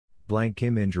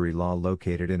Kim Injury Law,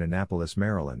 located in Annapolis,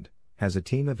 Maryland, has a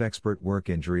team of expert work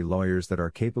injury lawyers that are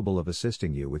capable of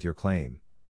assisting you with your claim.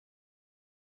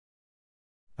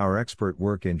 Our expert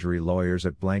work injury lawyers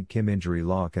at Kim Injury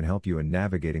Law can help you in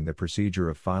navigating the procedure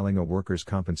of filing a workers'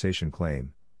 compensation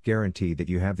claim, guarantee that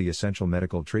you have the essential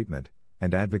medical treatment,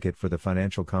 and advocate for the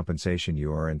financial compensation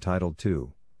you are entitled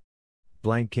to.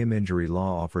 Kim Injury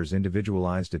Law offers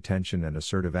individualized attention and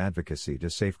assertive advocacy to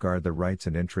safeguard the rights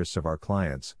and interests of our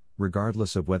clients,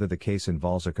 regardless of whether the case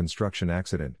involves a construction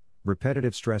accident,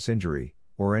 repetitive stress injury,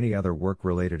 or any other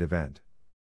work-related event.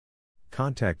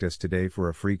 Contact us today for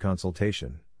a free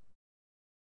consultation.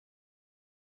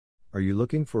 Are you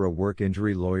looking for a work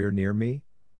injury lawyer near me?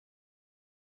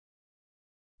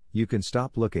 You can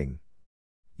stop looking.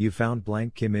 You found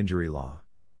Kim Injury Law.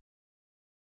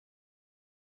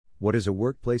 What is a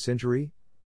workplace injury?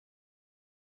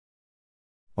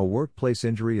 A workplace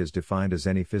injury is defined as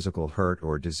any physical hurt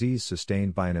or disease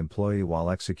sustained by an employee while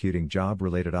executing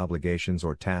job-related obligations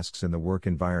or tasks in the work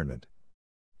environment.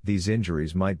 These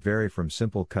injuries might vary from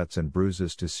simple cuts and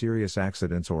bruises to serious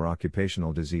accidents or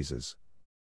occupational diseases.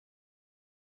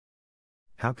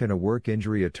 How can a work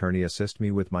injury attorney assist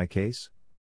me with my case?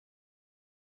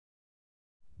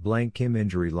 Kim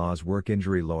Injury Law's work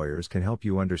injury lawyers can help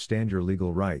you understand your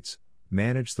legal rights,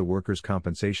 manage the workers'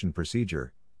 compensation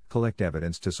procedure, collect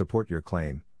evidence to support your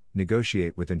claim,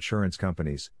 negotiate with insurance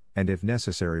companies, and if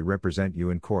necessary represent you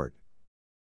in court.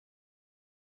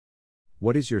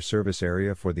 What is your service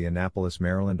area for the Annapolis,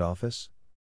 Maryland office?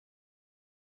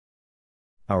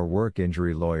 Our work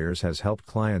injury lawyers has helped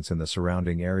clients in the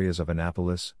surrounding areas of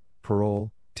Annapolis,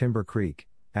 Parole, Timber Creek,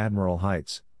 Admiral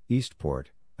Heights,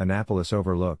 Eastport, Annapolis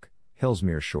Overlook,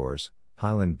 Hillsmere Shores,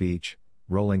 Highland Beach,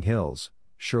 Rolling Hills,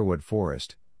 Sherwood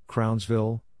Forest,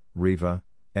 Crownsville, Riva,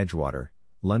 Edgewater,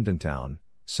 Londontown,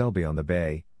 Selby on the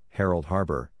Bay, Harold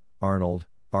Harbor, Arnold,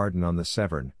 Arden on the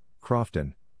Severn,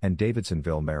 Crofton, and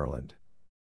Davidsonville, Maryland.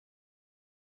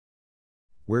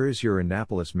 Where is your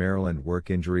Annapolis, Maryland work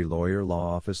injury lawyer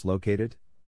law office located?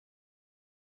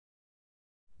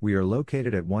 We are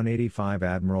located at 185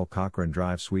 Admiral Cochran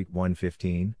Drive, Suite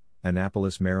 115,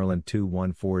 Annapolis, Maryland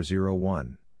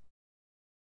 21401.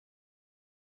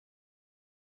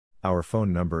 Our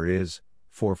phone number is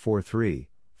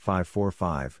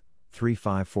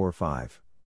 443-545-3545.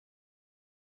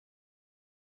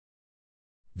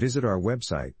 Visit our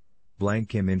website,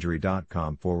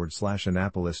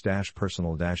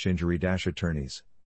 blankiminjury.com/Annapolis-personal-injury-attorneys.